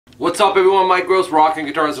What's up everyone, Mike Gross,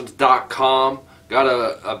 RockinGuitarisms.com. Got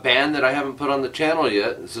a band that I haven't put on the channel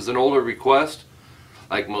yet. This is an older request,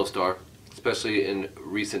 like most are, especially in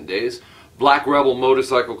recent days. Black Rebel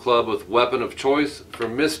Motorcycle Club with Weapon of Choice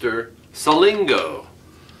from Mr. Salingo.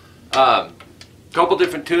 Couple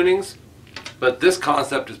different tunings, but this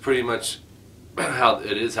concept is pretty much how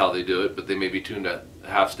they do it, but they may be tuned a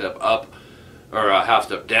half step up or a half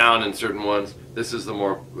step down in certain ones. This is the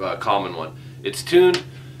more common one. It's tuned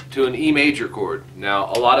to an E major chord.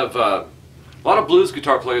 Now, a lot of blues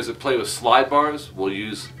guitar players that play with slide bars will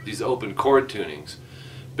use these open chord tunings.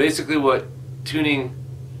 Basically, what tuning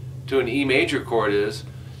to an E major chord is,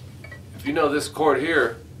 if you know this chord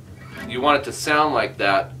here, you want it to sound like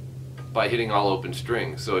that by hitting all open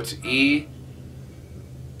strings. So it's E,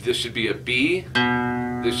 this should be a B,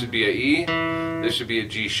 this should be a E, this should be a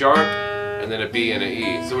G sharp, and then a B and a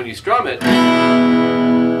E. So when you strum it,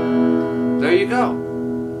 there you go.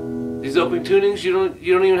 These open tunings, you don't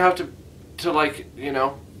even have to like, you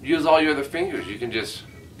know, use all your other fingers. You can just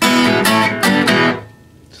kidding.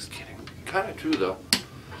 Kind of true though.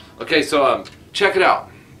 Okay, so check it out.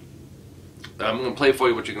 I'm going to play for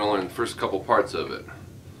you what you're going to learn the first couple parts of it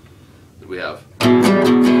that we have.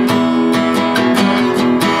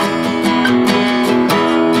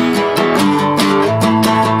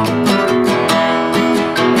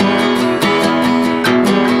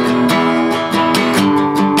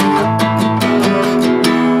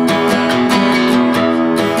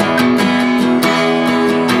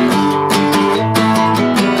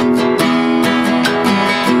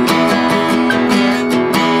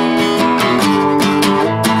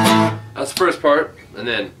 That's the first part, and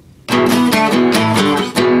then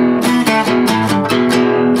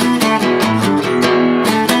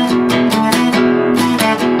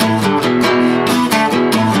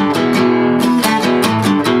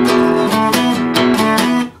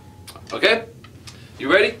okay,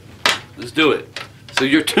 you ready? Let's do it. So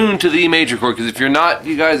you're tuned to the E major chord, because if you're not,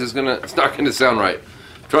 you guys, it's not gonna sound right.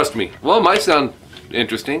 Trust me. Well, it might sound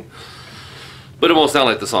interesting, but it won't sound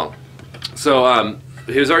like the song. So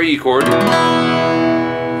here's our E chord.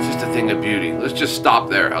 It's just a thing of beauty. Let's just stop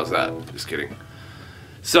there. How's that? Just kidding.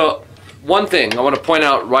 So one thing I want to point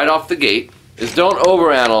out right off the gate is don't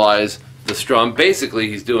overanalyze the strum. Basically,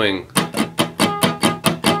 he's doing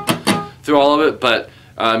through all of it, but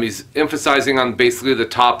he's emphasizing on basically the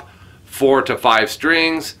top 4 to 5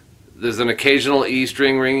 strings. There's an occasional E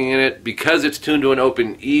string ringing in it. Because it's tuned to an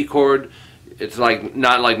open E chord, it's like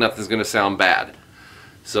not like nothing's going to sound bad.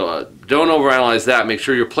 So don't overanalyze that. Make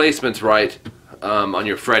sure your placement's right on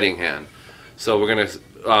your fretting hand. So we're gonna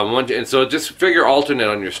and so just figure alternate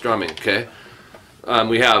on your strumming. Okay.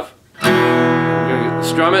 We're gonna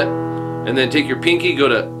strum it, and then take your pinky, go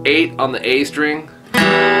to 8 on the A string.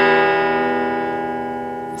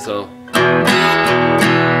 So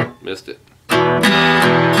missed it. And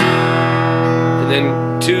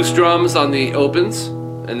then 2 strums on the opens,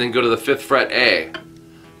 and then go to the 5th fret A.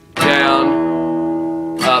 Down.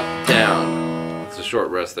 Up, down. It's a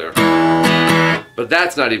short rest there. But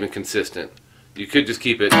that's not even consistent. You could just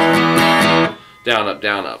keep it down,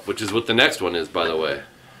 up, which is what the next one is, by the way.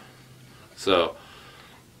 So,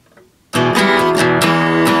 third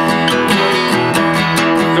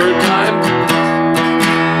time.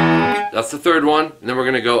 That's the third one. And then we're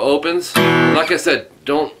going to go opens. Like I said,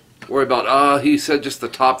 don't worry about, he said just the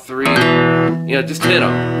top 3. You know, just hit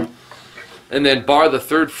them. And then bar the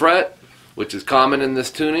 3rd fret, which is common in this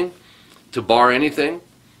tuning, to bar anything,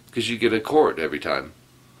 because you get a chord every time.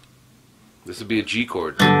 This would be a G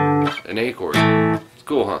chord, an A chord. It's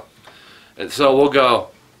cool, huh? And so we'll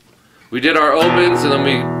go, we did our opens, and then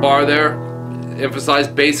we bar there, emphasize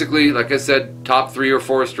basically, like I said, top 3 or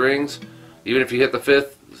 4 strings. Even if you hit the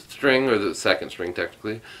 5th string, or the 2nd string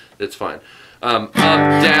technically, it's fine. Up,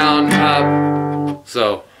 down, up.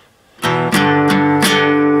 So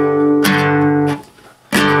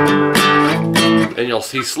and you'll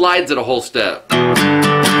see slides it a whole step.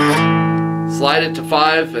 Slide it to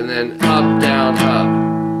 5, and then up, down, up.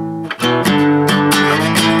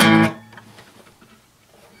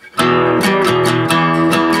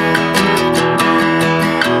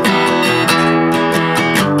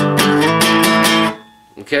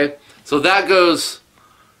 Okay, so that goes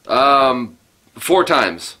 4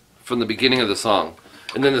 times from the beginning of the song.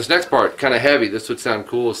 And then this next part, kind of heavy, this would sound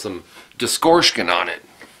cool with some distortion on it.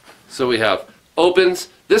 So we have opens,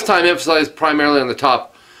 this time emphasized primarily on the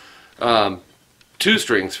top 2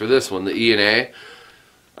 strings for this one, the E and A.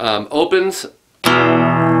 Opens,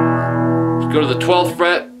 go to the 12th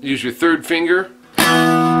fret, use your 3rd finger,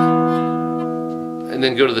 and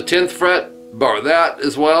then go to the 10th fret, bar that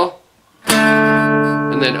as well,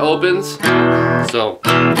 and and then opens. So,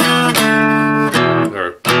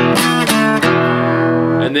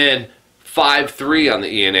 and then 5-3 on the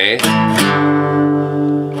E and A.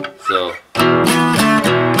 So,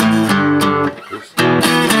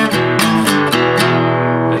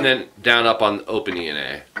 and then down up on open E and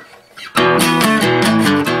A.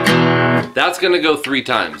 That's going to go 3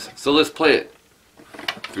 times. So let's play it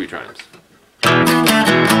 3 times.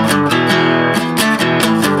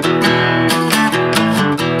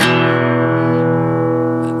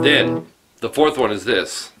 Then the 4th one is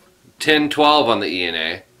this. 10-12 on the E and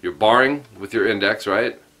A. You're barring with your index,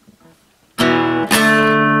 right?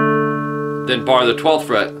 Then bar the 12th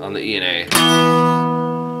fret on the E and A.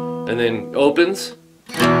 And then opens.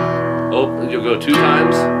 You'll go 2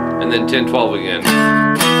 times. And then 10-12 again.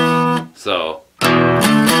 So,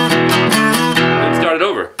 let's start it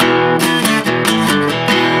over.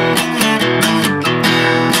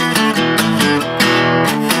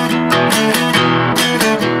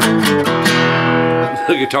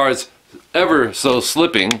 The guitar is ever so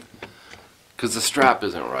slipping because the strap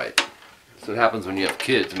isn't right. That's what happens when you have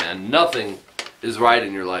kids, man. Nothing is right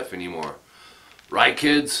in your life anymore. Right,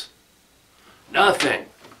 kids? Nothing.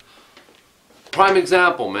 Prime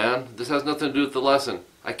example, man. This has nothing to do with the lesson.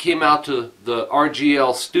 I came out to the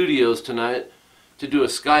RGL studios tonight to do a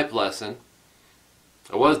Skype lesson.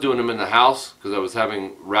 I was doing them in the house because I was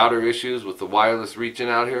having router issues with the wireless reaching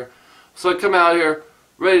out here. So I come out here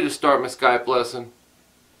ready to start my Skype lesson.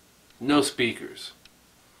 No speakers.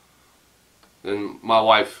 And my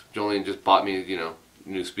wife, Jolene, just bought me,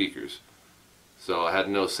 new speakers. So I had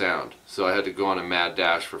no sound. So I had to go on a mad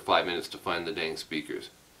dash for 5 minutes to find the dang speakers.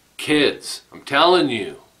 Kids, I'm telling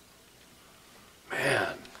you.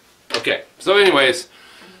 Man. Okay, so anyways,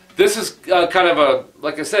 this is kind of a,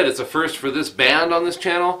 like I said, it's a first for this band on this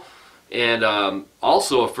channel, and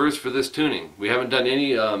also a first for this tuning. We haven't done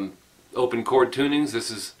any open chord tunings. This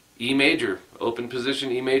is E major, open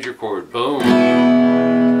position E major chord. Boom.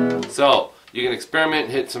 So, you can experiment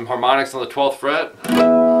and hit some harmonics on the 12th fret.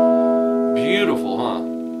 Beautiful, huh?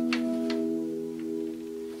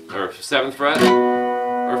 Or 7th fret,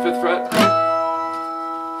 or 5th fret.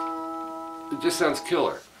 It just sounds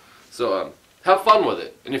killer. So have fun with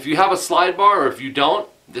it. And if you have a slide bar, or if you don't,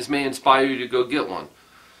 this may inspire you to go get one.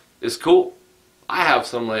 It's cool. I have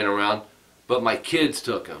some laying around, but my kids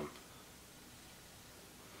took them.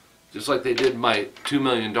 Just like they did my $2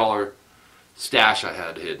 million stash I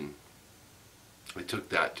had hidden. They took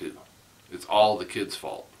that too. It's all the kids'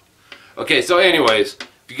 fault. Okay, so anyways, if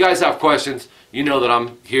you guys have questions, you know that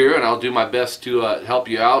I'm here and I'll do my best to help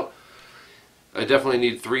you out. I definitely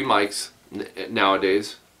need 3 mics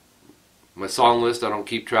nowadays. My song list, I don't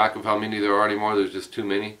keep track of how many there are anymore. There's just too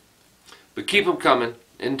many. But keep them coming.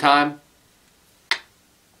 In time,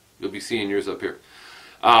 you'll be seeing yours up here.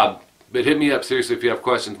 But hit me up seriously if you have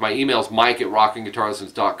questions. My email is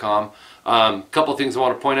mike@rockingguitarlessons.com. Couple things I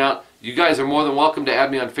want to point out. You guys are more than welcome to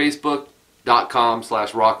add me on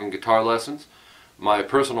Facebook.com/rockingguitarlessons. My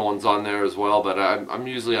personal one's on there as well, but I'm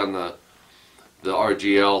usually on the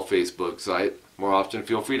RGL Facebook site more often.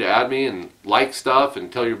 Feel free to add me and like stuff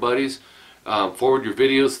and tell your buddies. Forward your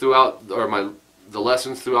videos throughout, or the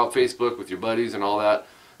lessons throughout Facebook with your buddies and all that.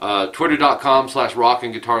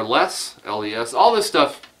 Twitter.com/rockingguitarless, LES. All this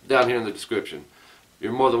stuff down here in the description.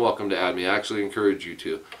 You're more than welcome to add me. I actually encourage you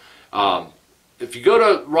to. If you go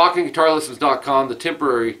to rockingguitarlessons.com, the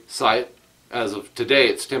temporary site, as of today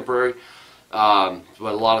it's temporary, but a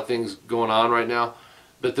lot of things going on right now.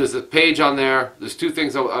 But there's a page on there. There's 2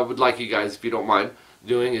 things I would like you guys, if you don't mind,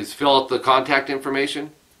 doing is fill out the contact information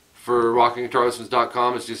for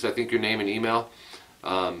rockingguitarlessons.com. It's just, I think, your name and email.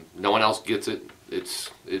 No one else gets it. It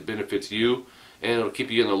benefits you, and it'll keep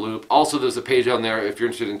you in the loop. Also, there's a page on there if you're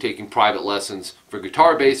interested in taking private lessons for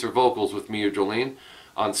guitar, bass, or vocals with me or Jolene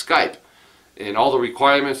on Skype. And all the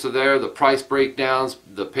requirements are there, the price breakdowns,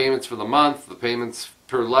 the payments for the month, the payments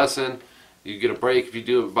per lesson. You get a break if you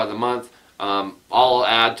do it by the month. All I'll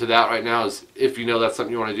add to that right now is, if you know that's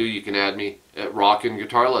something you want to do, you can add me at Rockin'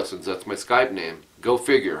 Guitar Lessons. That's my Skype name. Go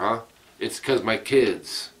figure, huh? It's because my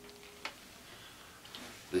kids,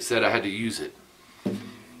 they said I had to use it.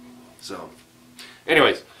 So,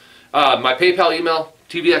 anyways, my PayPal email,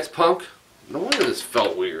 tvxpunk. No wonder this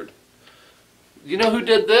felt weird. You know who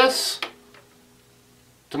did this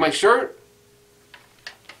to my shirt?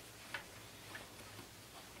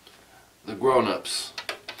 The grown-ups.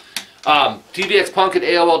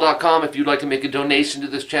 tvxpunk@aol.com if you'd like to make a donation to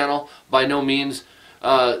this channel. By no means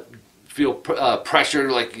feel pressured,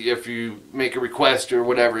 like if you make a request or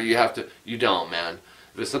whatever, you have to. You don't, man.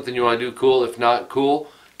 If it's something you want to do, cool. If not,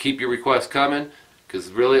 cool. Keep your requests coming,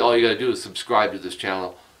 because really all you got to do is subscribe to this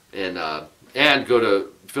channel. and go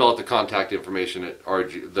to fill out the contact information at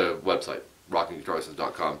the website,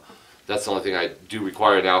 rockingguitarlessons.com. That's the only thing I do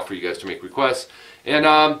require now for you guys to make requests. And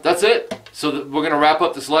that's it. So we're going to wrap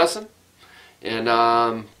up this lesson. And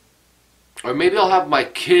or maybe I'll have my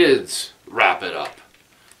kids wrap it up.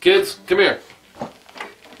 Kids, come here. I'm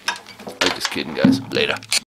just kidding, guys. Later.